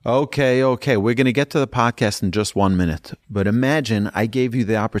Okay. We're going to get to the podcast in just 1 minute. But imagine I gave you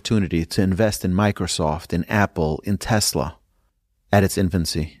the opportunity to invest in Microsoft, in Apple, in Tesla at its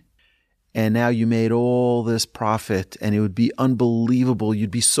infancy. And now you made all this profit, and it would be unbelievable.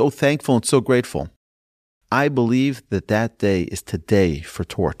 You'd be so thankful and so grateful. I believe that day is today for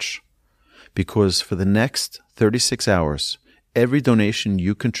Torch. Because for the next 36 hours, every donation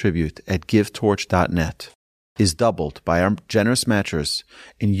you contribute at givetorch.net is doubled by our generous matchers,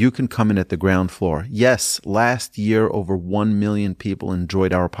 and you can come in at the ground floor. Yes, last year over 1 million people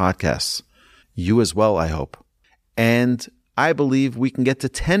enjoyed our podcasts. You as well, I hope. And I believe we can get to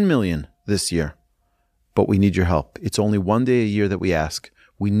 10 million this year. But we need your help. It's only 1 day a year that we ask.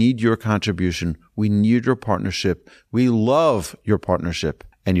 We need your contribution. We need your partnership. We love your partnership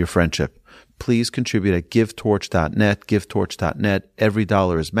and your friendship. Please contribute at givetorch.net, givetorch.net. Every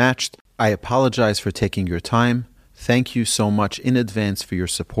dollar is matched. I apologize for taking your time. Thank you so much in advance for your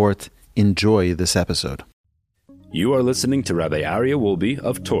support. Enjoy this episode. You are listening to Rabbi Aryeh Wolbe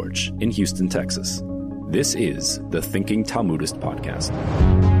of Torch in Houston, Texas. This is the Thinking Talmudist podcast.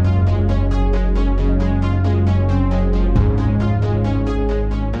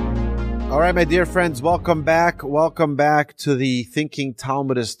 All right, my dear friends, welcome back. Welcome back to the Thinking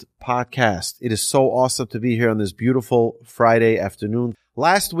Talmudist podcast. It is so awesome to be here on this beautiful Friday afternoon.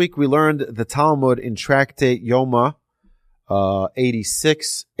 Last week, we learned the Talmud in Tractate Yoma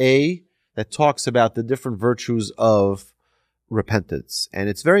 86a that talks about the different virtues of repentance. And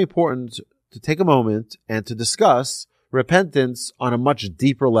it's very important to take a moment and to discuss repentance on a much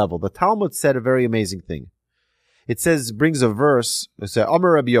deeper level. The Talmud said a very amazing thing. It says, brings a verse, it says,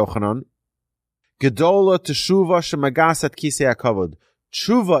 Amar Rabbi Yochanan, Gedola teshuva shemagasat kisei hakavod.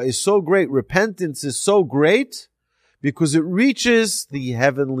 Teshuva is so great, repentance is so great, because it reaches the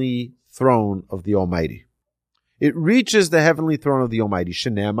heavenly throne of the Almighty. It reaches the heavenly throne of the Almighty.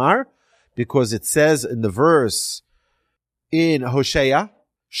 Shenemar, because it says in the verse in Hosea,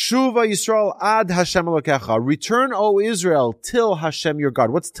 Shuva Yisrael ad Hashem Elokecha. Return, O Israel, till Hashem your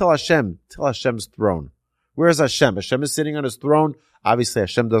God. What's till Hashem? Till Hashem's throne. Where is Hashem? Hashem is sitting on his throne. Obviously,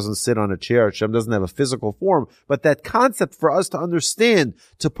 Hashem doesn't sit on a chair. Hashem doesn't have a physical form. But that concept for us to understand,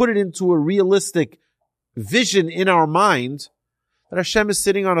 to put it into a realistic vision in our mind, that Hashem is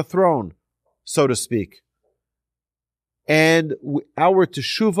sitting on a throne, so to speak. And our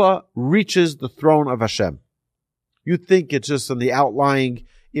teshuvah reaches the throne of Hashem. You think it's just in the outlying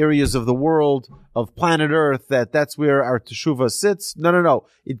areas of the world, of planet Earth, that's where our teshuvah sits. No.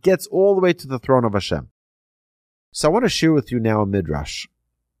 It gets all the way to the throne of Hashem. So I want to share with you now a midrash,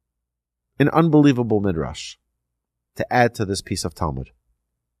 an unbelievable midrash, to add to this piece of Talmud.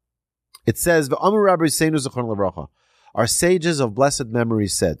 It says, our sages of blessed memory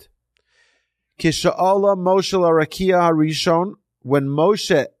said, Kisha'ala Moshe l'Rakia Harishon, when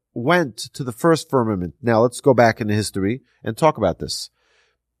Moshe went to the first firmament. Now let's go back into history and talk about this.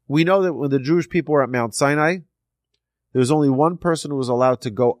 We know that when the Jewish people were at Mount Sinai, there was only one person who was allowed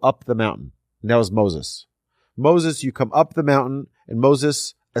to go up the mountain, and that was Moses. Moses, you come up the mountain, and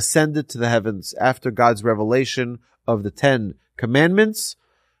Moses ascended to the heavens after God's revelation of the 10 commandments.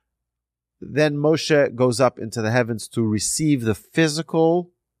 Then Moshe goes up into the heavens to receive the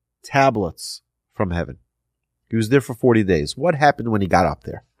physical tablets from heaven. He was there for 40 days. What happened when he got up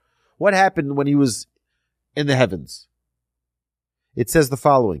there? What happened when he was in the heavens? It says the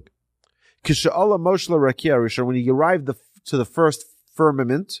following. When he arrived to the first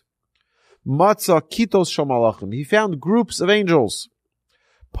firmament, Matzah kitos shel malachim. He found groups of angels.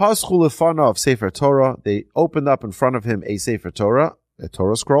 Paschu lefanav Sefer Torah. They opened up in front of him a Sefer Torah, a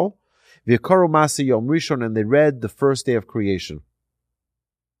Torah scroll. V'yikaru masi yom rishon, and they read the first day of creation.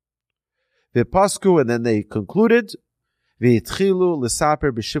 V'pasku, and then they concluded. V'yitchilu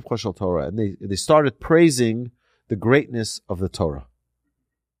l'saper b'shivcha shel Torah, and they started praising the greatness of the Torah.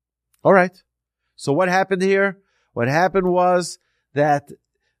 All right. So what happened here? What happened was that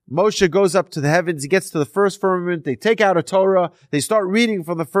Moshe goes up to the heavens. He gets to the first firmament. They take out a Torah. They start reading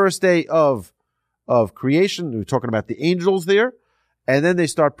from the first day of creation. We're talking about the angels there. And then they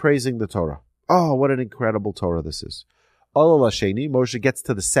start praising the Torah. Oh, what an incredible Torah this is. Moshe gets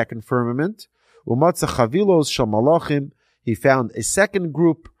to the second firmament. He found a second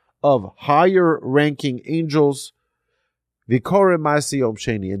group of higher ranking angels. And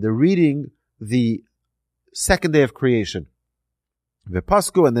they're reading the second day of creation.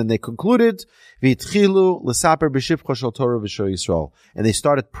 And then they concluded, and they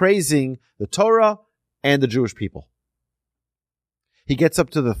started praising the Torah and the Jewish people. He gets up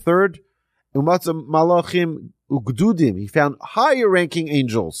to the third, he found higher ranking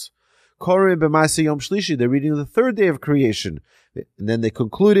angels. Korim b'Maaseh Yom Shlishi. They're reading the third day of creation. And then they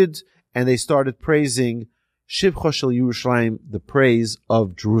concluded and they started praising Shivcha Shel Yerushalayim, the praise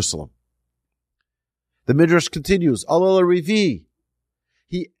of Jerusalem. The Midrash continues, Alal Rivi.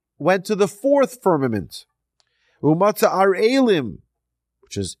 He went to the fourth firmament. Umatza Ar Elim,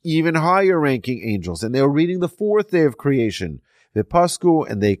 which is even higher ranking angels. And they were reading the fourth day of creation. V'Pasku,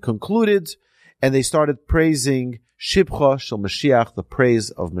 and they concluded, and they started praising Shibcha Shel Mashiach, the praise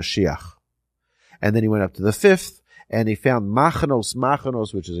of Mashiach. And then he went up to the fifth, and he found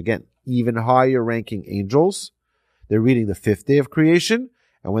Machanos, which is again, even higher ranking angels. They're reading the fifth day of creation.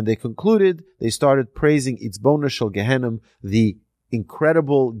 And when they concluded, they started praising Itzbona Shel Gehenim, the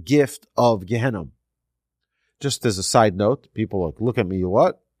incredible gift of Gehenim. Just as a side note, people look at me,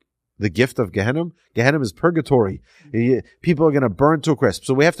 what? The gift of Gehenim? Gehenim is purgatory. People are going to burn to a crisp.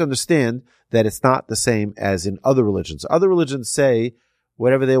 So we have to understand that it's not the same as in other religions. Other religions say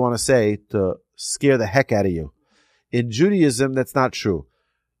whatever they want to say to scare the heck out of you. In Judaism, that's not true.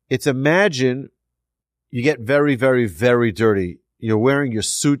 It's imagine you get very, very, very dirty. You're wearing your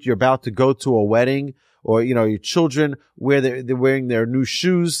suit. You're about to go to a wedding, or, your children they're wearing their new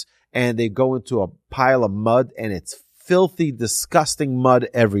shoes and they go into a pile of mud and it's filthy, disgusting mud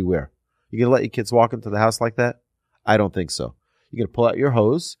everywhere. You going to let your kids walk into the house like that? I don't think so. You're going to pull out your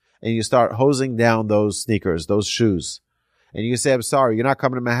hose and you start hosing down those sneakers, those shoes. And you can say, I'm sorry, you're not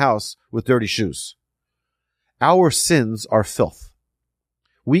coming to my house with dirty shoes. Our sins are filth.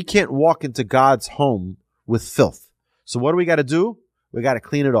 We can't walk into God's home with filth. So what do we got to do? We got to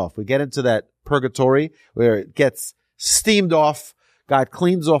clean it off. We get into that purgatory where it gets steamed off. God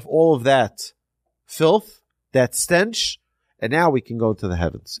cleans off all of that filth, that stench, and now we can go to the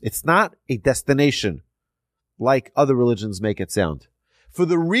heavens. It's not a destination like other religions make it sound. For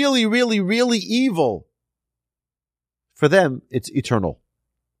the really, really, really evil, for them, it's eternal.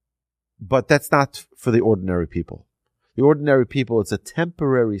 But that's not for the ordinary people. The ordinary people, it's a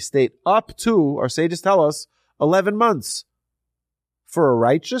temporary state up to, our sages tell us, 11 months. For a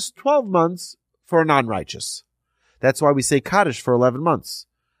righteous, 12 months for a non-righteous. That's why we say Kaddish for 11 months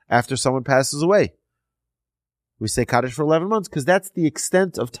after someone passes away. We say Kaddish for 11 months because that's the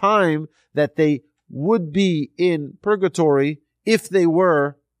extent of time that they would be in purgatory if they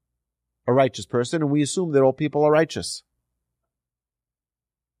were a righteous person, and we assume that all people are righteous.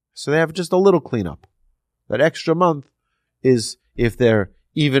 So they have just a little cleanup. That extra month is if they're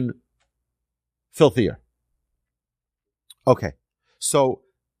even filthier. Okay, so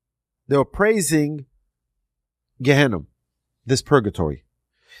they were praising Gehenim, this purgatory.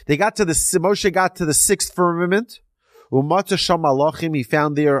 Moshe got to the sixth firmament. Umata Sham Malachim, he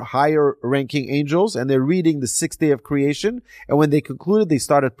found their higher ranking angels, and they're reading the sixth day of creation. And when they concluded, they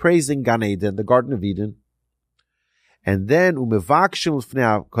started praising Gan Eden, the Garden of Eden. And then Umevakshim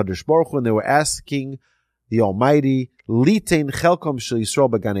Lifnei Kadosh Baruch Hu, and they were asking the Almighty, Litein Chelkom Shel Yisrael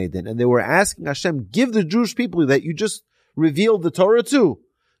B'Gan Eden, and they were asking Hashem, give the Jewish people that you just revealed the Torah to,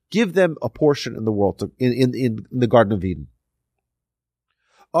 give them a portion in the world, in the Garden of Eden.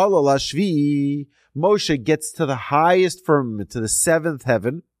 Alala Shvi, Moshe gets to the highest firmament, to the seventh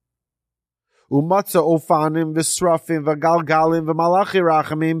heaven. Umatza Ofanim v'Srafim v'Galgalim v'Malachi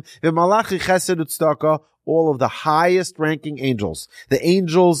Rachamim v'Malachi Chesed Utzedakah, all of the highest ranking angels, the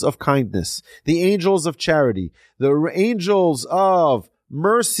angels of kindness, the angels of charity, the angels of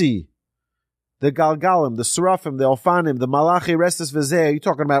mercy, the Galgalim, the Serafim, the Ofanim, the Malachi Restes V'zeh. You're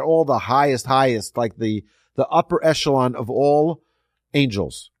talking about all the highest, like the upper echelon of all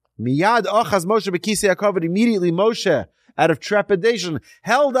angels. Miyad achaz Moshe b'kisei hakavod. Immediately Moshe, out of trepidation,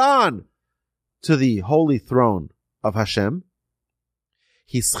 held on to the holy throne of Hashem.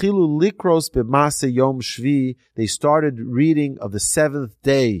 Hischilu likros b'maaseh yom shvi. They started reading of the seventh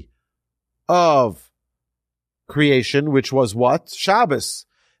day of creation, which was what? Shabbos.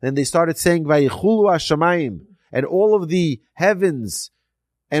 Then they started saying Vayichulu Hashamayim, and all of the heavens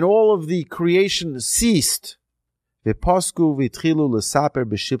and all of the creation ceased. V'posku v'itchilu l'saper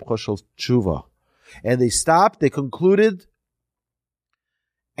b'shibcha shel tshuva. And they stopped, they concluded,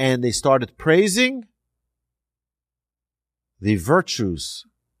 and they started praising the virtues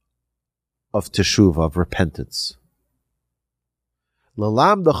of teshuva, of repentance.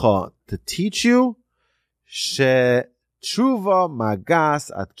 L'lamdacha, to teach you, she tshuva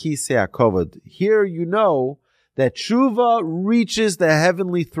magas at kisei hakavod. Here you know that tshuva reaches the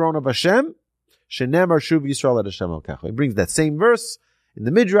heavenly throne of Hashem. Shenemar shuv Yisrael et Hashem elkecha. He brings that same verse in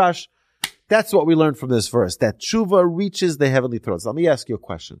the Midrash. That's what we learned from this verse, that tshuva reaches the heavenly throne. So let me ask you a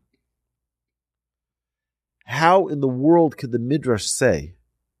question. How in the world could the Midrash say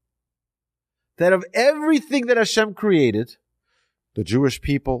that of everything that Hashem created, the Jewish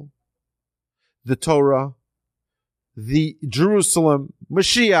people, the Torah, the Jerusalem,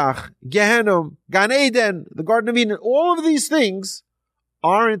 Mashiach, Gehenna, Gan Eden, the Garden of Eden, all of these things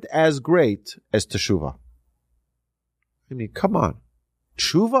aren't as great as Teshuvah. I mean, come on.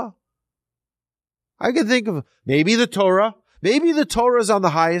 Teshuvah? I can think of maybe the Torah. Maybe the Torah is on the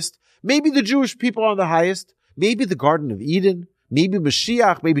highest. Maybe the Jewish people are on the highest. Maybe the Garden of Eden. Maybe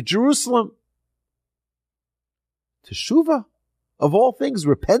Mashiach. Maybe Jerusalem. Teshuvah? Of all things,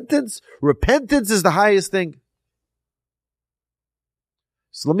 repentance. Repentance is the highest thing.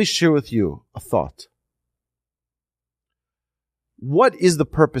 So let me share with you a thought. What is the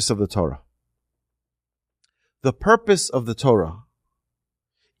purpose of the Torah? The purpose of the Torah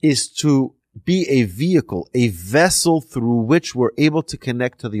is to be a vehicle, a vessel through which we're able to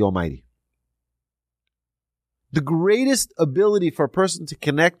connect to the Almighty. The greatest ability for a person to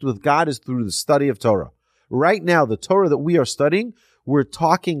connect with God is through the study of Torah. Right now, the Torah that we are studying, we're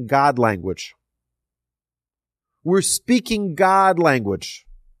talking God language. We're speaking God language.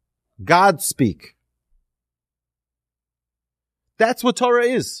 God speak. That's what Torah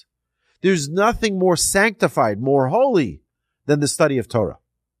is. There's nothing more sanctified, more holy than the study of Torah.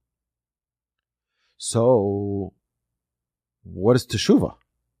 So, what is teshuvah?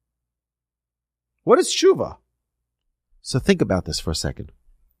 What is teshuvah? So think about this for a second.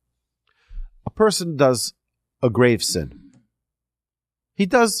 A person does a grave sin. He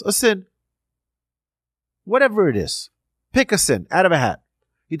does a sin. Whatever it is. Pick a sin out of a hat.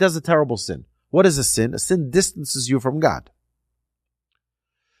 He does a terrible sin. What is a sin? A sin distances you from God.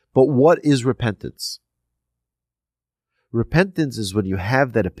 But what is repentance? Repentance is when you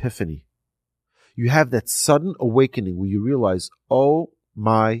have that epiphany. You have that sudden awakening where you realize, oh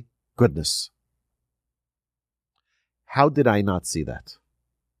my goodness. How did I not see that?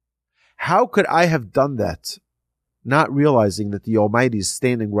 How could I have done that, not realizing that the Almighty is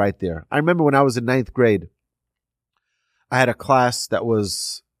standing right there? I remember when I was in 9th grade, I had a class that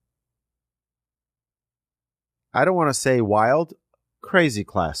was, I don't want to say wild, crazy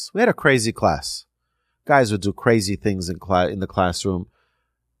class. We had a crazy class. Guys would do crazy things in the classroom,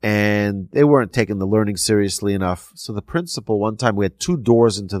 and they weren't taking the learning seriously enough. So the principal, one time we had 2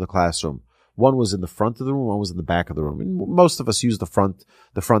 doors into the classroom. One was in the front of the room, one was in the back of the room. And most of us used the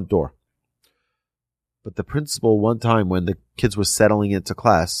front door. But the principal, one time when the kids were settling into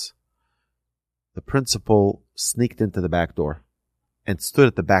class, the principal sneaked into the back door and stood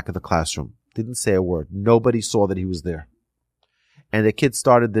at the back of the classroom. Didn't say a word. Nobody saw that he was there. And the kids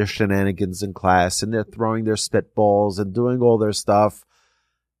started their shenanigans in class, and they're throwing their spitballs and doing all their stuff.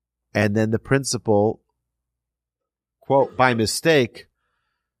 And then the principal, quote, by mistake,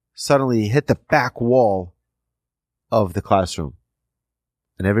 suddenly hit the back wall of the classroom.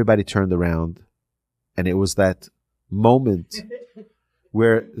 And everybody turned around. And it was that moment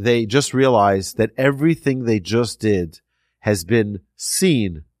where they just realized that everything they just did has been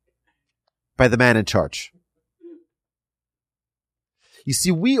seen by the man in charge. You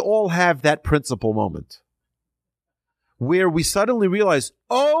see, we all have that principal moment where we suddenly realize,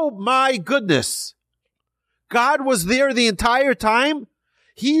 oh my goodness, God was there the entire time.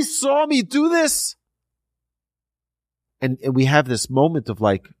 He saw me do this. And we have this moment of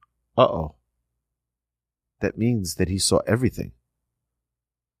like, uh-oh. That means that he saw everything.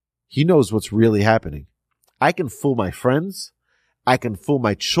 He knows what's really happening. I can fool my friends. I can fool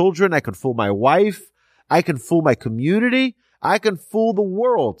my children. I can fool my wife. I can fool my community. I can fool the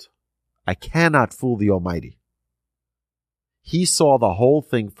world. I cannot fool the Almighty. He saw the whole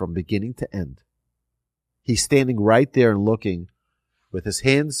thing from beginning to end. He's standing right there and looking with his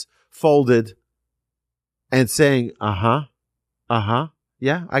hands folded and saying, yeah,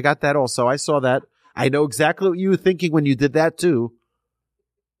 I got that also. I saw that. I know exactly what you were thinking when you did that too.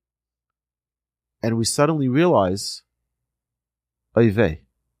 And we suddenly realize, oy vey,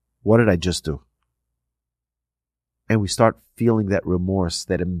 what did I just do? And we start feeling that remorse,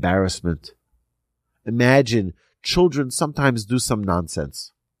 that embarrassment. Imagine children sometimes do some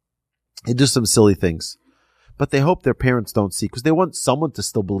nonsense. They do some silly things. But they hope their parents don't see because they want someone to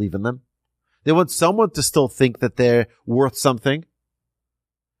still believe in them. They want someone to still think that they're worth something.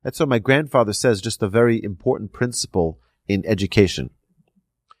 That's what my grandfather says, just a very important principle in education.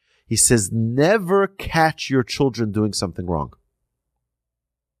 He says, never catch your children doing something wrong.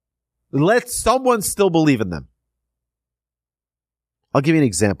 Let someone still believe in them. I'll give you an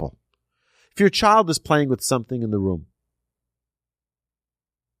example. If your child is playing with something in the room,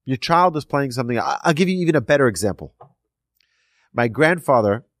 your child is playing something, I'll give you even a better example. My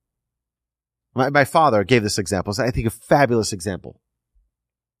grandfather, my father gave this example. So I think a fabulous example.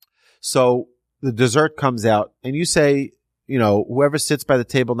 So the dessert comes out and you say, whoever sits by the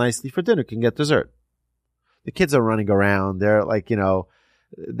table nicely for dinner can get dessert. The kids are running around. They're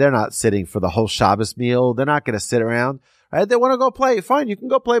they're not sitting for the whole Shabbos meal. They're not going to sit around. Right? They want to go play. Fine, you can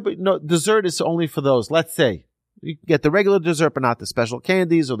go play, but no, dessert is only for those. Let's say you can get the regular dessert, but not the special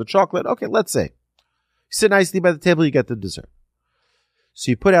candies or the chocolate. Okay, let's say. You sit nicely by the table, you get the dessert.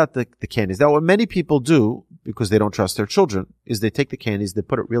 So you put out the candies. Now, what many people do, because they don't trust their children, is they take the candies, they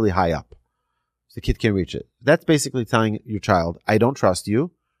put it really high up. So the kid can't reach it. That's basically telling your child, I don't trust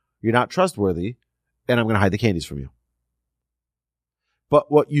you, you're not trustworthy, and I'm going to hide the candies from you.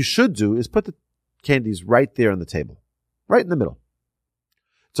 But what you should do is put the candies right there on the table, right in the middle.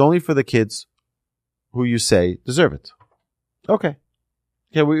 It's only for the kids who you say deserve it. Okay.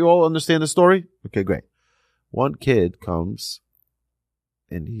 Okay, we all understand the story? Okay, great. One kid comes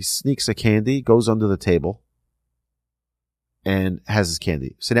and he sneaks a candy, goes under the table, and has his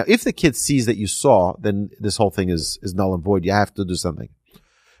candy. So now if the kid sees that you saw, then this whole thing is null and void. You have to do something.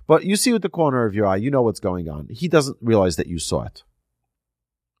 But you see with the corner of your eye, you know what's going on. He doesn't realize that you saw it.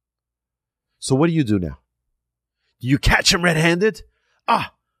 So what do you do now? Do you catch him red-handed?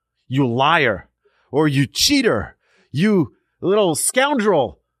 Ah, you liar. Or you cheater. You little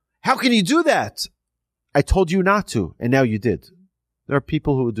scoundrel. How can you do that? I told you not to, and now you did. There are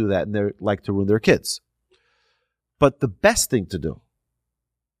people who would do that, and they like to ruin their kids. But the best thing to do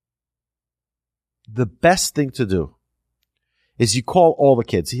is you call all the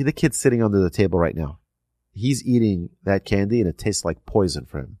kids. See the kid's sitting under the table right now. He's eating that candy, and it tastes like poison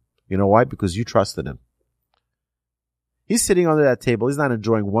for him. You know why? Because you trusted him. He's sitting under that table. He's not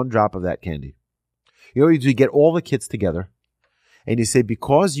enjoying one drop of that candy. You know what you do? You get all the kids together, and you say,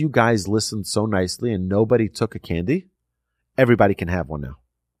 because you guys listened so nicely and nobody took a candy, everybody can have one now.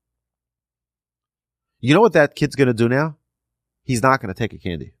 You know what that kid's going to do now? He's not going to take a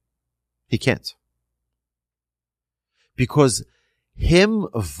candy. He can't. Because him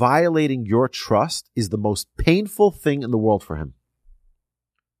violating your trust is the most painful thing in the world for him.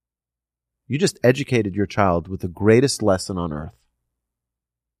 You just educated your child with the greatest lesson on earth.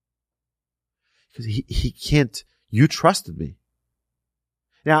 Because he can't, you trusted me.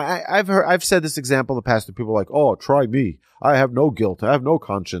 Now, I've said this example in the past to people like, oh, try me. I have no guilt. I have no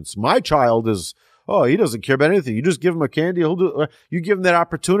conscience. My child is, he doesn't care about anything. You just give him a candy. You give him that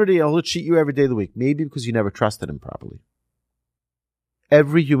opportunity and he'll cheat you every day of the week. Maybe because you never trusted him properly.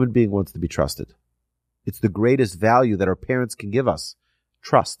 Every human being wants to be trusted. It's the greatest value that our parents can give us.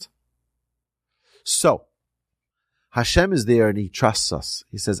 Trust. So, Hashem is there and He trusts us.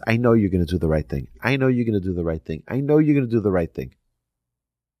 He says, I know you're going to do the right thing. I know you're going to do the right thing. I know you're going to do the right thing.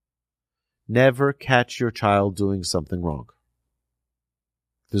 Never catch your child doing something wrong.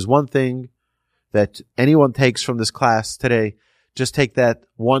 There's one thing that anyone takes from this class today, just take that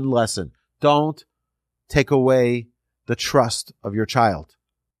one lesson. Don't take away the trust of your child.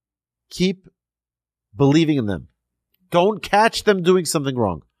 Keep believing in them. Don't catch them doing something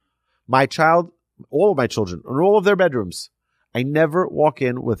wrong. My child, all of my children, in all of their bedrooms, I never walk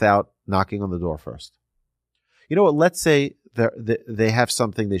in without knocking on the door first. You know what? Let's say they have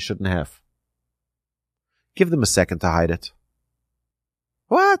something they shouldn't have. Give them a second to hide it.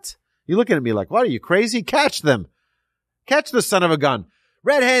 What? You're looking at me like, what, are you crazy? Catch them. Catch the son of a gun.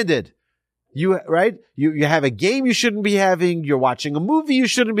 Red-handed. You have a game you shouldn't be having. You're watching a movie you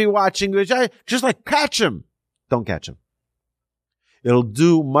shouldn't be watching. Just like catch him. Don't catch him. It'll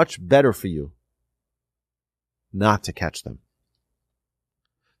do much better for you not to catch them.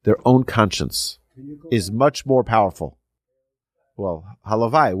 Their own conscience is much more powerful. Well,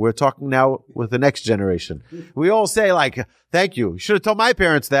 halavai, we're talking now with the next generation. We all say like, thank you. You should have told my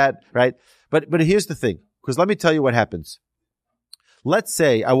parents that, right? But here's the thing, because let me tell you what happens. Let's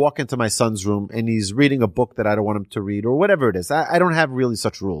say I walk into my son's room and he's reading a book that I don't want him to read or whatever it is. I don't have really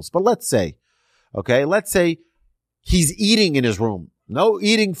such rules, but let's say he's eating in his room. No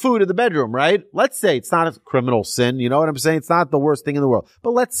eating food in the bedroom, right? Let's say it's not a criminal sin. You know what I'm saying? It's not the worst thing in the world.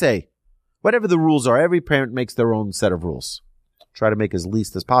 But let's say, whatever the rules are, every parent makes their own set of rules. Try to make as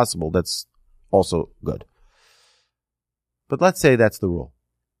least as possible. That's also good. But let's say that's the rule.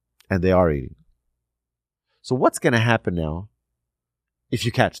 And they are eating. So what's going to happen now if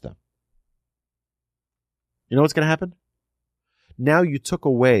you catch them? You know what's going to happen? Now you took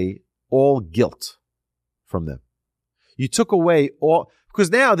away all guilt from them. You took away all,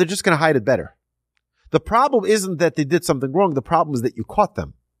 because now they're just going to hide it better. The problem isn't that they did something wrong. The problem is that you caught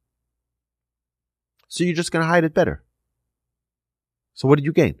them. So you're just going to hide it better. So what did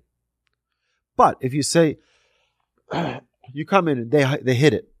you gain? But if you say, you come in and they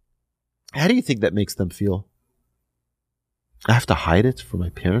hid it, how do you think that makes them feel? I have to hide it from my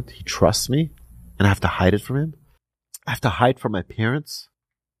parent. He trusts me and I have to hide it from him. I have to hide from my parents.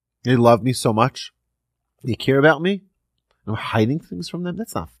 They love me so much. They care about me. I'm hiding things from them.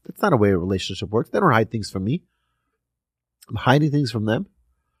 That's not a way a relationship works. They don't hide things from me. I'm hiding things from them.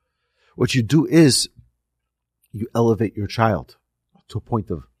 What you do is you elevate your child to a point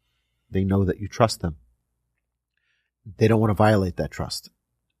of they know that you trust them. They don't want to violate that trust.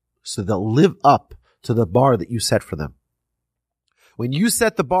 So they'll live up to the bar that you set for them. When you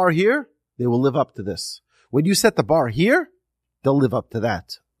set the bar here, they will live up to this. When you set the bar here, they'll live up to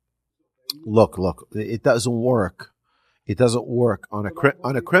that. Look, it doesn't work. It doesn't work on a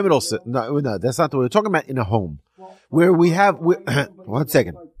criminal. No, that's not the way we're talking about in a home where we have. One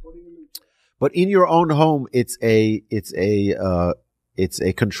second. But in your own home, it's a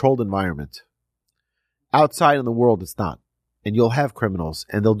controlled environment. Outside in the world, it's not. And you'll have criminals,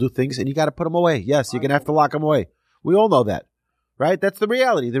 and they'll do things, and you got to put them away. Yes, you're going to have to lock them away. We all know that, right? That's the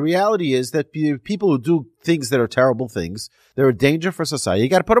reality. The reality is that people who do things that are terrible things, they're a danger for society. You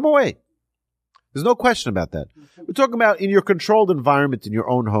got to put them away. There's no question about that. We're talking about in your controlled environment in your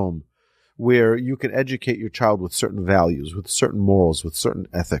own home, where you can educate your child with certain values, with certain morals, with certain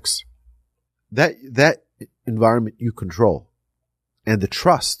ethics. That environment you control, and the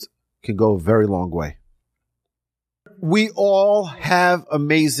trust can go a very long way. We all have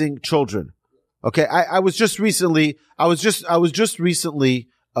amazing children. Okay, I was just recently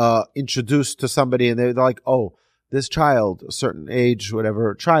introduced to somebody, and they're like, "Oh, this child, a certain age,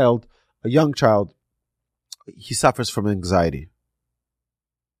 whatever child, a young child, he suffers from anxiety."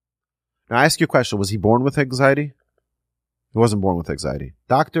 Now, I ask you a question: was he born with anxiety? He wasn't born with anxiety.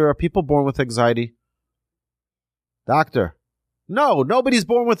 Doctor, are people born with anxiety? Doctor, no, nobody's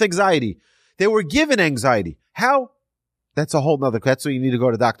born with anxiety. They were given anxiety. How? That's a whole nother. That's where you need to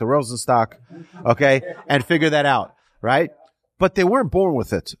go to Dr. Rosenstock, okay, and figure that out, right? But they weren't born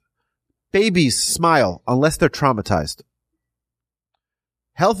with it. Babies smile unless they're traumatized.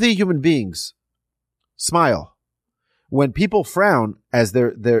 Healthy human beings smile. When people frown as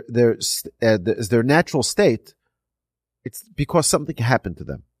their natural state, it's because something happened to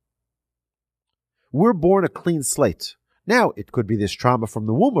them. We're born a clean slate. Now, it could be this trauma from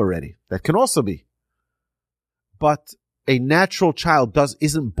the womb already. That can also be. But a natural child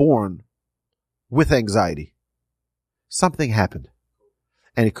isn't born with anxiety. Something happened.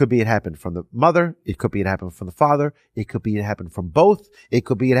 And it could be it happened from the mother. It could be it happened from the father. It could be it happened from both. It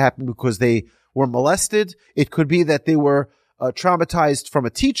could be it happened because they were molested. It could be that they were traumatized from a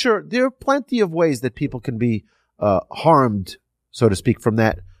teacher. There are plenty of ways that people can be harmed, so to speak, from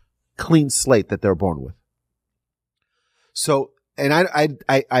that clean slate that they're born with. So, and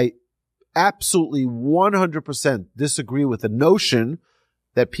I absolutely 100% disagree with the notion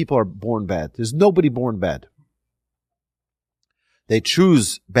that people are born bad. There's nobody born bad. They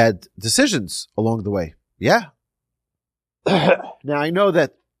choose bad decisions along the way. Yeah. Now I know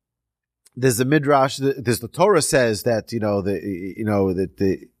that there's a midrash. There's the Torah says that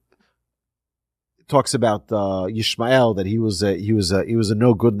that talks about Yishmael, that he was a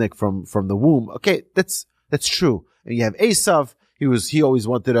no goodnik from the womb. Okay, that's true. And you have Esav. He always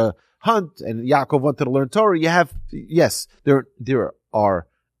wanted to hunt, and Yaakov wanted to learn Torah. You have, yes, there are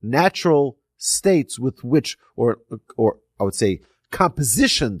natural states with which, or I would say,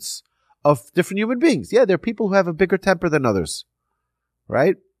 compositions of different human beings. Yeah, there are people who have a bigger temper than others,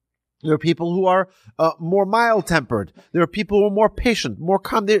 right? There are people who are more mild-tempered. There are people who are more patient, more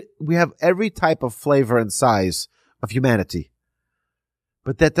calm. We have every type of flavor and size of humanity.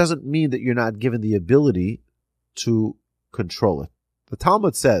 But that doesn't mean that you're not given the ability to control it. The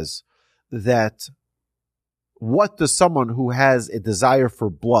Talmud says that what does someone who has a desire for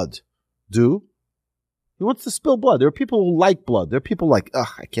blood do? He wants to spill blood. There are people who like blood. There are people like,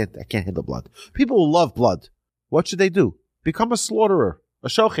 I can't handle blood. People who love blood. What should they do? Become a slaughterer, a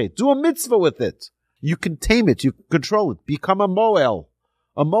shochet. Do a mitzvah with it. You can tame it. You can control it. Become a moel.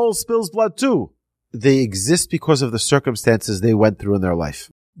 A mole spills blood too. They exist because of the circumstances they went through in their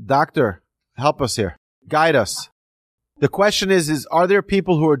life. Doctor, help us here. Guide us. The question is are there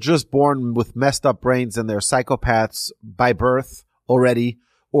people who are just born with messed up brains and they're psychopaths by birth already?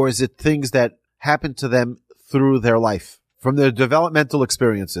 Or is it things that happen to them through their life, from their developmental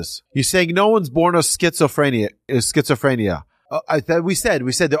experiences? You're saying no one's born with schizophrenia.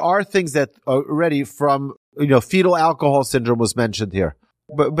 We said there are things that are already from, fetal alcohol syndrome was mentioned here.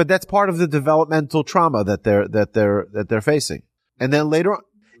 But that's part of the developmental trauma that they're facing. And then later on,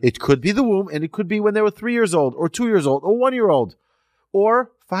 it could be the womb, and it could be when they were 3 years old, or 2 years old, or 1 year old,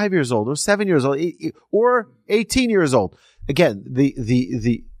 or 5 years old, or 7 years old, or 18 years old. Again,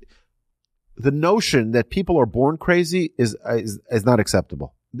 the notion that people are born crazy is not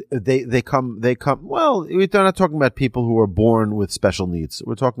acceptable. they come. Well, we're not talking about people who are born with special needs.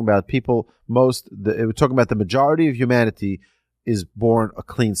 We're talking about people. We're talking about the majority of humanity is born a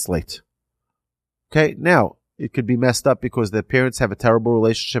clean slate. Okay, now it could be messed up because their parents have a terrible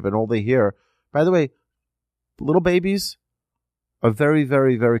relationship, and all they hear. By the way, little babies are very,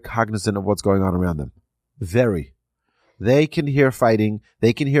 very, very cognizant of what's going on around them. Very. They can hear fighting.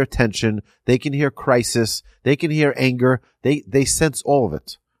 They can hear tension. They can hear crisis. They can hear anger. They sense all of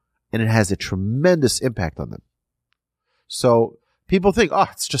it. And it has a tremendous impact on them. So people think, oh,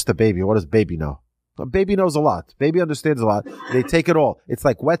 it's just a baby. What does baby know? A baby knows a lot. Baby understands a lot. They take it all. It's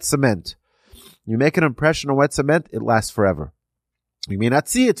like wet cement. You make an impression on wet cement, it lasts forever. You may not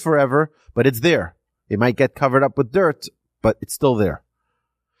see it forever, but it's there. It might get covered up with dirt, but it's still there.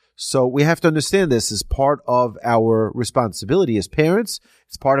 So we have to understand this as part of our responsibility as parents.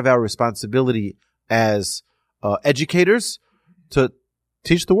 It's part of our responsibility as educators to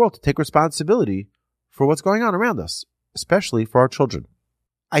teach the world to take responsibility for what's going on around us, especially for our children.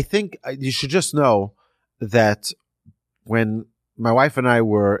 I think you should just know that when my wife and I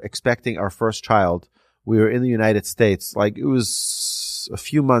were expecting our first child, we were in the United States. Like, it was a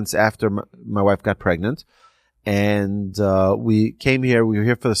few months after my wife got pregnant. And we came here. We were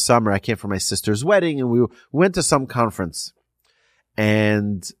here for the summer. I came for my sister's wedding, and we went to some conference.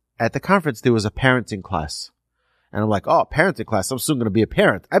 And at the conference, there was a parenting class. And I'm like, oh, parenting class. I'm soon going to be a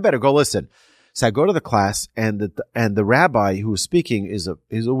parent. I better go listen. So I go to the class, and the rabbi who was speaking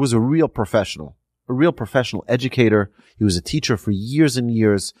was a real professional educator. He was a teacher for years and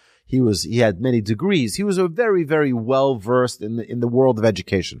years. He had many degrees. He was a very, very well versed in the world of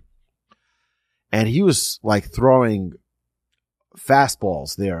education. And he was like throwing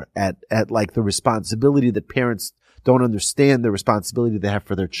fastballs there at like the responsibility that parents don't understand, the responsibility they have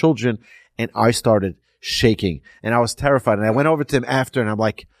for their children. And I started shaking, and I was terrified. And I went over to him after, and I'm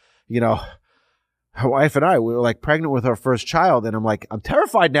like, my wife and I, we were like pregnant with our first child. And I'm like, I'm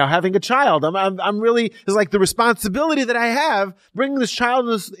terrified now having a child. I'm really, it's like the responsibility that I have bringing this child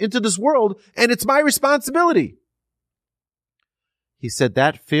into this world. And it's my responsibility. He said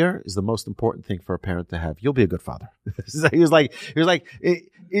that fear is the most important thing for a parent to have. You'll be a good father. He was like,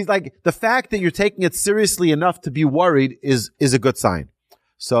 the fact that you're taking it seriously enough to be worried is a good sign.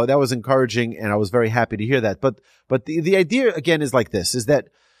 So that was encouraging, and I was very happy to hear that. But the idea again is like this, is that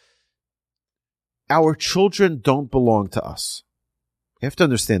our children don't belong to us. You have to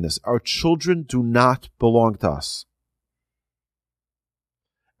understand this. Our children do not belong to us.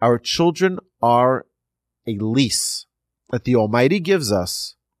 Our children are a lease that the Almighty gives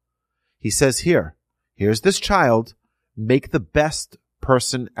us. He says here's this child, make the best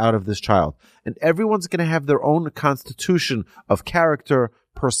person out of this child. And everyone's going to have their own constitution of character,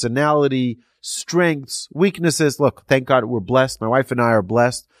 personality, strengths, weaknesses. Look, thank God we're blessed. My wife and I are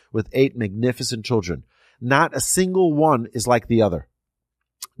blessed with 8 magnificent children. Not a single one is like the other.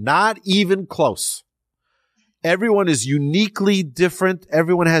 Not even close. Everyone is uniquely different.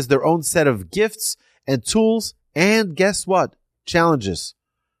 Everyone has their own set of gifts and tools. And guess what? Challenges.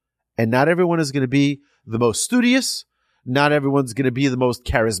 And not everyone is going to be the most studious. Not everyone's going to be the most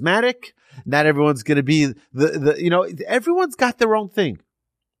charismatic. Not everyone's going to be everyone's got their own thing.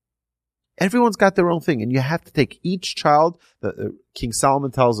 Everyone's got their own thing. And you have to take each child. King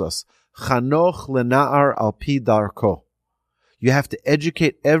Solomon tells us, Chanoch lena'ar al pi darko. You have to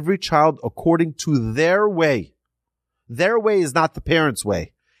educate every child according to their way. Their way is not the parent's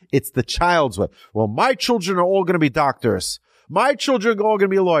way. It's the child's way. Well, my children are all going to be doctors. My children are all going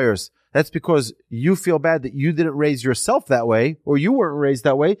to be lawyers. That's because you feel bad that you didn't raise yourself that way, or you weren't raised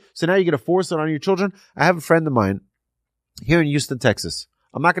that way. So now you're going to force it on your children. I have a friend of mine here in Houston, Texas.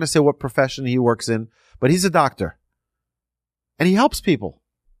 I'm not going to say what profession he works in, but he's a doctor. And he helps people.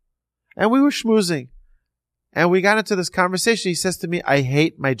 And we were schmoozing. And we got into this conversation. He says to me, I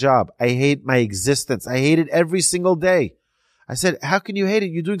hate my job. I hate my existence. I hate it every single day. I said, how can you hate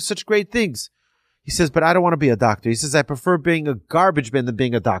it? You're doing such great things. He says, but I don't want to be a doctor. He says, I prefer being a garbage man than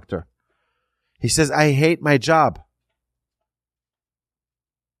being a doctor. He says, I hate my job.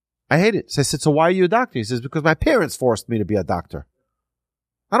 I hate it. So I said, so why are you a doctor? He says, because my parents forced me to be a doctor.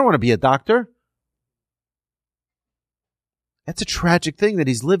 I don't want to be a doctor. That's a tragic thing that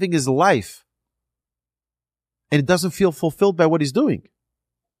he's living his life and he doesn't feel fulfilled by what he's doing.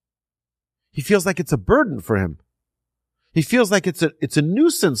 He feels like it's a burden for him. He feels like it's a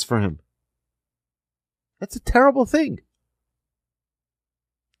nuisance for him. That's a terrible thing.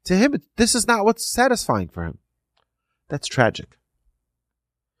 To him, this is not what's satisfying for him. That's tragic.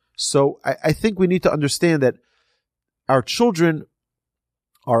 So I think we need to understand that our children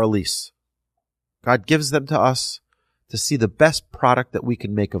are a lease. God gives them to us to see the best product that we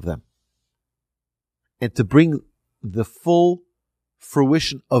can make of them and to bring the full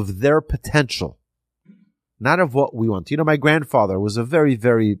fruition of their potential, not of what we want. You know, my grandfather was a very,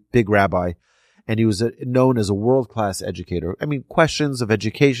 very big rabbi, and he was known as a world-class educator. I mean, questions of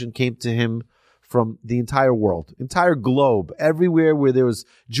education came to him from the entire world, entire globe. Everywhere where there was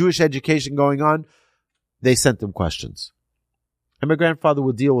Jewish education going on, they sent him questions. And my grandfather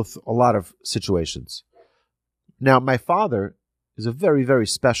would deal with a lot of situations. Now, my father is a very, very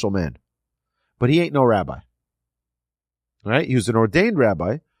special man, but he ain't no rabbi. Right? He was an ordained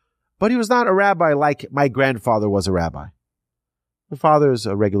rabbi, but he was not a rabbi like my grandfather was a rabbi. My father is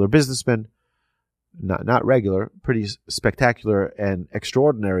a regular businessman, not regular, pretty spectacular and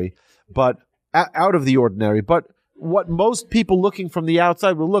extraordinary, but out of the ordinary. But what most people looking from the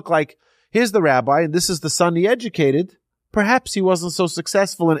outside will look like, here's the rabbi, and this is the son he educated. Perhaps he wasn't so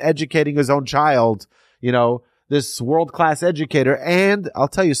successful in educating his own child, you know, this world-class educator. And I'll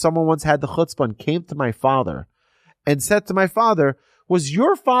tell you, someone once had the chutzpah and came to my father and said to my father, was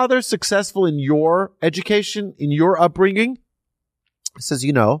your father successful in your education, in your upbringing? He says,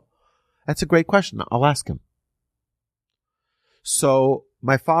 you know, that's a great question. I'll ask him. So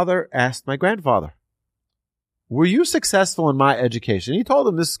my father asked my grandfather, were you successful in my education? He told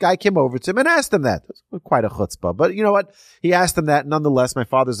him, this guy came over to him and asked him that. It was quite a chutzpah. But you know what? He asked him that. Nonetheless, my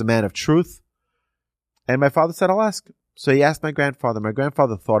father's a man of truth. And my father said, I'll ask him. So he asked my grandfather. My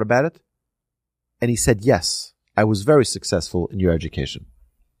grandfather thought about it. And he said, yes, I was very successful in your education.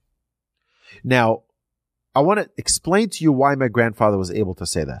 Now, I want to explain to you why my grandfather was able to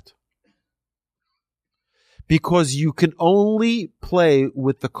say that. Because you can only play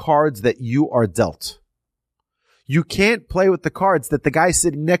with the cards that you are dealt. You can't play with the cards that the guy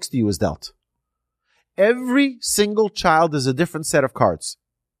sitting next to you is dealt. Every single child is a different set of cards.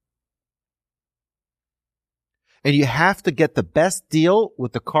 And you have to get the best deal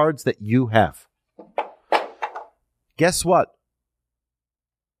with the cards that you have. Guess what?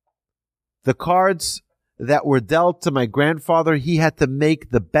 The cards that were dealt to my grandfather, he had to make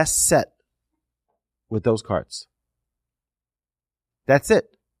the best set with those cards. That's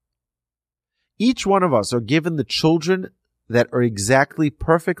it. Each one of us are given the children that are exactly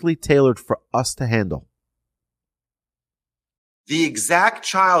perfectly tailored for us to handle. The exact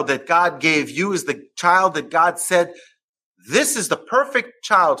child that God gave you is the child that God said, this is the perfect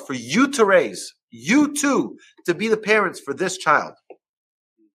child for you to raise. You too, to be the parents for this child.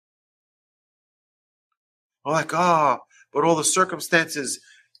 We're like, but all the circumstances,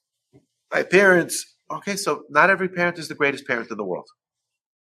 my parents. Okay, so not every parent is the greatest parent in the world.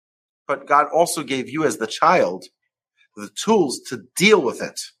 But God also gave you as the child the tools to deal with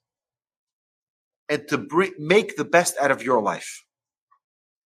it and to make the best out of your life.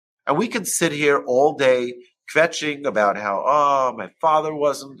 And we can sit here all day kvetching about how, my father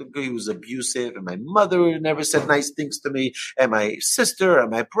he was abusive, and my mother never said nice things to me, and my sister and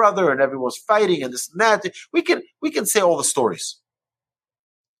my brother, and everyone was fighting, and this and that. We can say all the stories.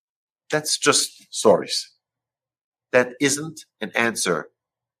 That's just stories. That isn't an answer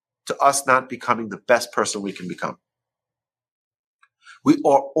to us not becoming the best person we can become. We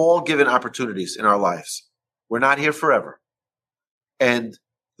are all given opportunities in our lives. We're not here forever. And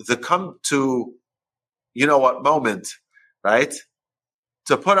the come to, you know what, moment, right?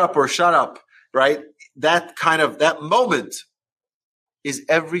 To put up or shut up, right? That moment is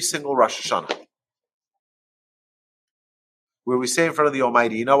every single Rosh Hashanah. Where we say in front of the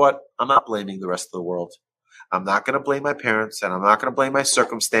Almighty, you know what? I'm not blaming the rest of the world. I'm not going to blame my parents, and I'm not going to blame my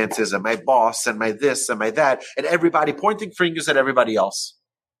circumstances and my boss and my this and my that and everybody pointing fingers at everybody else.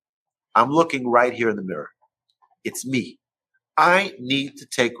 I'm looking right here in the mirror. It's me. I need to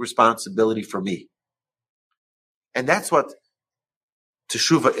take responsibility for me. And that's what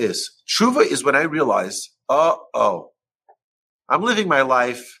teshuvah is. Teshuvah is when I realize, I'm living my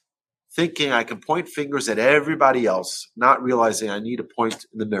life thinking I can point fingers at everybody else, not realizing I need to point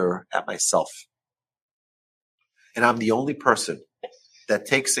in the mirror at myself. And I'm the only person that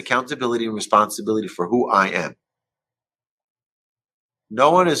takes accountability and responsibility for who I am.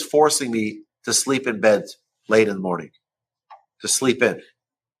 No one is forcing me to sleep in bed late in the morning, to sleep in.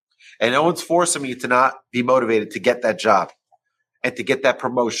 And no one's forcing me to not be motivated to get that job and to get that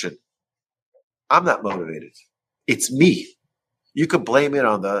promotion. I'm not motivated. It's me. You could blame it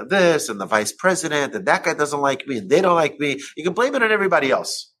on this and the vice president, and that guy doesn't like me and they don't like me. You can blame it on everybody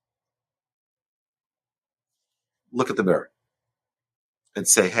else. Look at the mirror and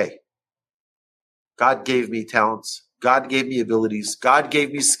say, hey, God gave me talents. God gave me abilities. God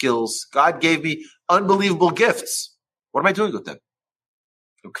gave me skills. God gave me unbelievable gifts. What am I doing with them?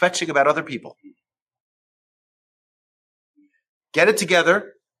 I'm kvetching about other people. get it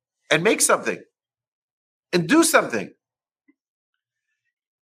together and make something and do something.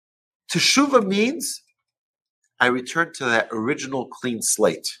 Teshuvah means I return to that original clean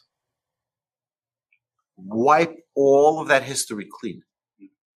slate. Wipe all of that history clean.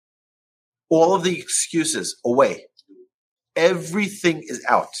 All of the excuses away. Everything is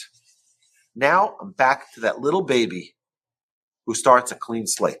out. Now I'm back to that little baby who starts a clean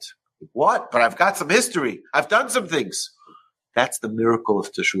slate. What? But I've got some history. I've done some things. That's the miracle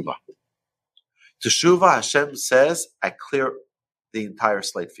of Teshuvah. Teshuvah, Hashem says, I clear the entire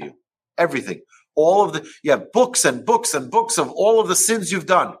slate for you. Everything. You have books and books and books of all of the sins you've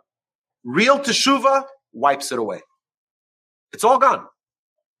done. Real Teshuvah wipes it away. It's all gone.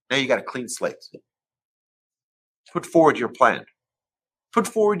 Now you got a clean slate. Put forward your plan. Put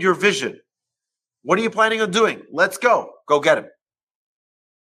forward your vision. What are you planning on doing? Let's go. Go get him.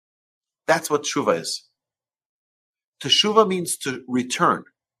 That's what Teshuvah is. Teshuvah means to return.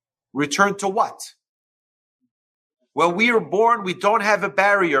 Return to what? When we are born, we don't have a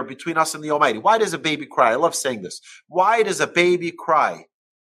barrier between us and the Almighty. Why does a baby cry? I love saying this. Why does a baby cry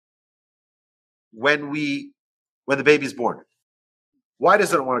when the baby is born? Why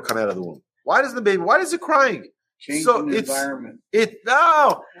does it want to come out of the womb? Why is it crying? Changing the environment.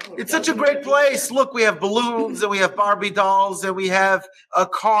 It's such a great place. Look, we have balloons and we have Barbie dolls and we have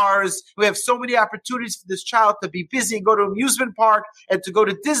cars. We have so many opportunities for this child to be busy and go to an amusement park and to go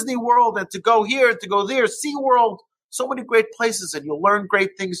to Disney World and to go here and to go there, SeaWorld. So many great places, and you'll learn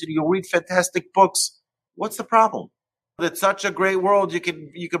great things and you'll read fantastic books. What's the problem? It's such a great world. You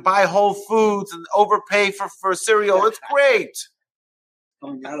can buy Whole Foods and overpay for cereal. It's great.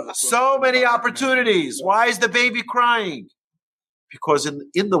 So many opportunities. Why is the baby crying? Because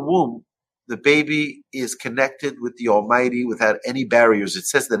in the womb, the baby is connected with the Almighty without any barriers. It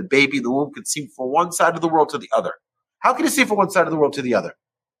says that a baby in the womb can see from one side of the world to the other. How can it see from one side of the world to the other?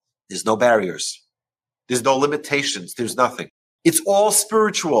 There's no barriers. There's no limitations. There's nothing. It's all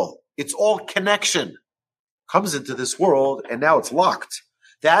spiritual. It's all connection. Comes into this world and now it's locked.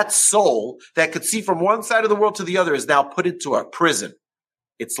 That soul that could see from one side of the world to the other is now put into a prison.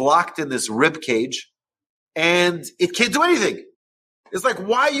 It's locked in this rib cage and it can't do anything. It's like,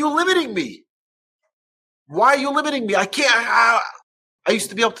 why are you limiting me? Why are you limiting me? I can't. I used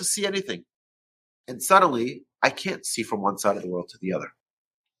to be able to see anything. And suddenly I can't see from one side of the world to the other.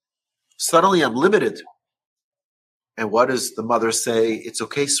 Suddenly I'm limited. And what does the mother say? It's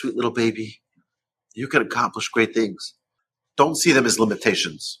okay, sweet little baby. You can accomplish great things. Don't see them as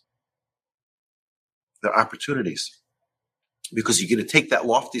limitations. They're opportunities. Because you're going to take that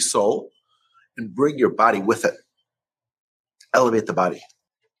lofty soul and bring your body with it. Elevate the body.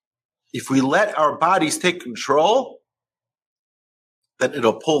 If we let our bodies take control, then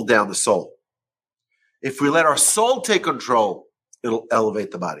it'll pull down the soul. If we let our soul take control, it'll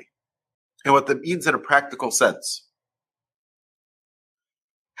elevate the body. And what that means in a practical sense.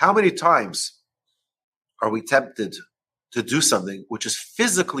 How many times are we tempted to do something which is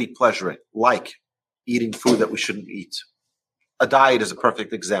physically pleasuring, like eating food that we shouldn't eat? A diet is a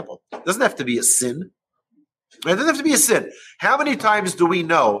perfect example. It doesn't have to be a sin. It doesn't have to be a sin. How many times do we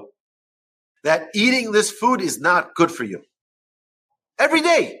know that eating this food is not good for you? Every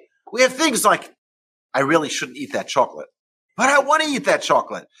day. We have things like, I really shouldn't eat that chocolate, but I want to eat that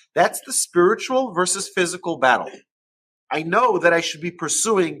chocolate. That's the spiritual versus physical battle. I know that I should be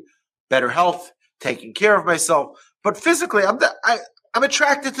pursuing better health, taking care of myself, but physically, I'm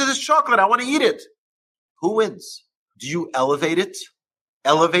attracted to this chocolate. I want to eat it. Who wins? Do you elevate it?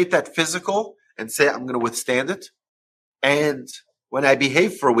 Elevate that physical and say, I'm going to withstand it. And when I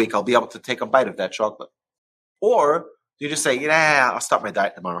behave for a week, I'll be able to take a bite of that chocolate. Or do you just say, I'll start my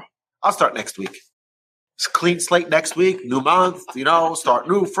diet tomorrow. I'll start next week. It's clean slate next week, new month, start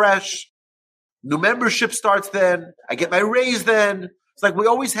new, fresh. New membership starts then. I get my raise then. It's like we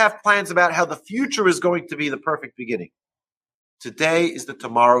always have plans about how the future is going to be the perfect beginning. Today is the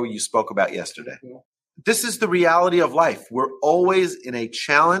tomorrow you spoke about yesterday. This is the reality of life. We're always in a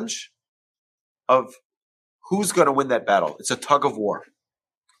challenge of who's going to win that battle. It's a tug of war.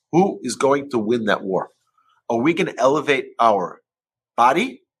 Who is going to win that war? Are we going to elevate our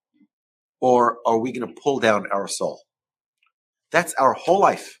body or are we going to pull down our soul? That's our whole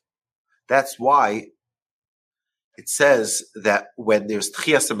life. That's why it says that when there's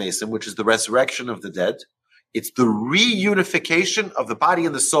Tchias HaMesim, which is the resurrection of the dead, it's the reunification of the body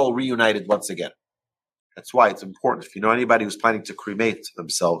and the soul reunited once again. That's why it's important. If you know anybody who's planning to cremate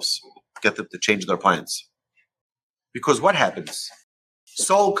themselves, get them to change their plans. Because what happens?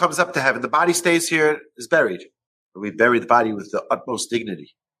 Soul comes up to heaven. The body stays here, is buried. We bury the body with the utmost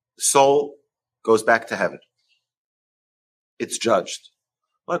dignity. The soul goes back to heaven. it's judged.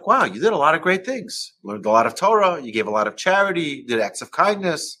 Like, wow, you did a lot of great things. Learned a lot of Torah. You gave a lot of charity, did acts of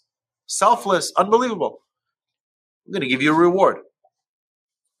kindness, selfless, unbelievable. I'm going to give you a reward.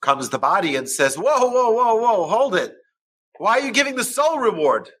 Comes the body and says, whoa, hold it. Why are you giving the soul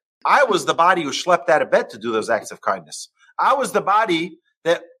reward? I was the body who schlepped out of bed to do those acts of kindness. I was the body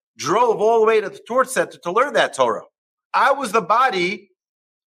that drove all the way to the Torah Center to learn that Torah. I was the body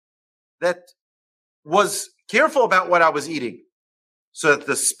that was careful about what I was eating so that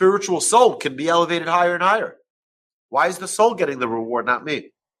the spiritual soul can be elevated higher and higher. Why is the soul getting the reward, not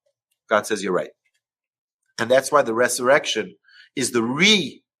me? God says, you're right. And that's why the resurrection is the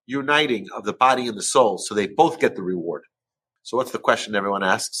reuniting of the body and the soul, so they both get the reward. So what's the question everyone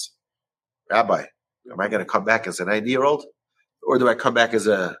asks? Rabbi, am I going to come back as a 90-year-old? Or do I come back as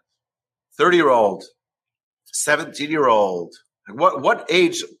a 30-year-old, 17-year-old? What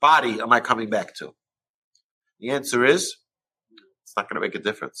age body am I coming back to? The answer is, it's not going to make a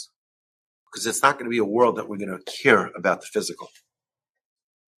difference. Because it's not going to be a world that we're going to care about the physical.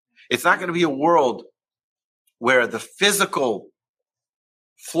 It's not going to be a world where the physical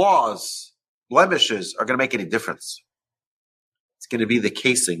flaws, blemishes are going to make any difference. It's going to be the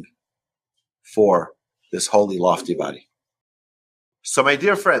casing for this holy, lofty body. So my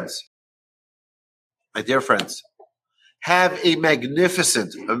dear friends, have a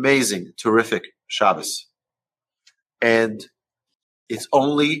magnificent, amazing, terrific Shabbos. And it's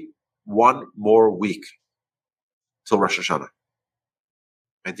only one more week till Rosh Hashanah.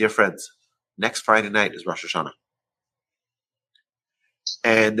 My dear friends, next Friday night is Rosh Hashanah.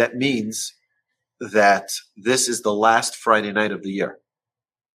 And that means that this is the last Friday night of the year.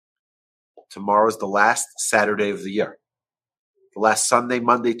 Tomorrow is the last Saturday of the year. The last Sunday,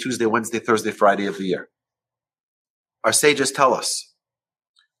 Monday, Tuesday, Wednesday, Thursday, Friday of the year. Our sages tell us,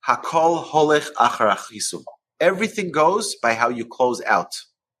 Hakol holech achar achisum. Everything goes by how you close out.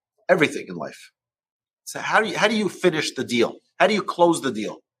 Everything in life. So how do you finish the deal? How do you close the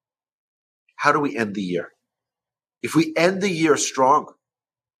deal? How do we end the year? If we end the year strong,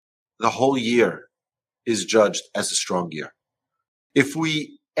 the whole year is judged as a strong year. If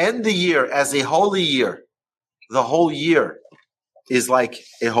we end the year as a holy year, the whole year is like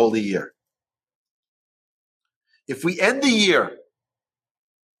a holy year. If we end the year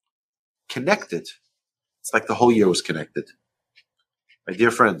connected, it's like the whole year was connected. My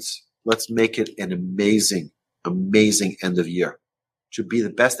dear friends, let's make it an amazing, amazing end of year. It should be the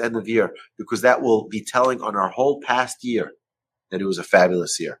best end of year because that will be telling on our whole past year that it was a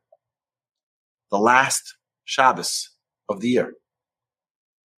fabulous year. The last Shabbos of the year.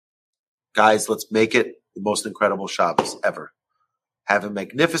 Guys, let's make it the most incredible Shabbos ever. Have a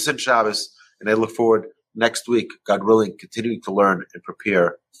magnificent Shabbos, and I look forward next week, God willing, continuing to learn and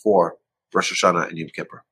prepare for Rosh Hashanah and Yom Kippur.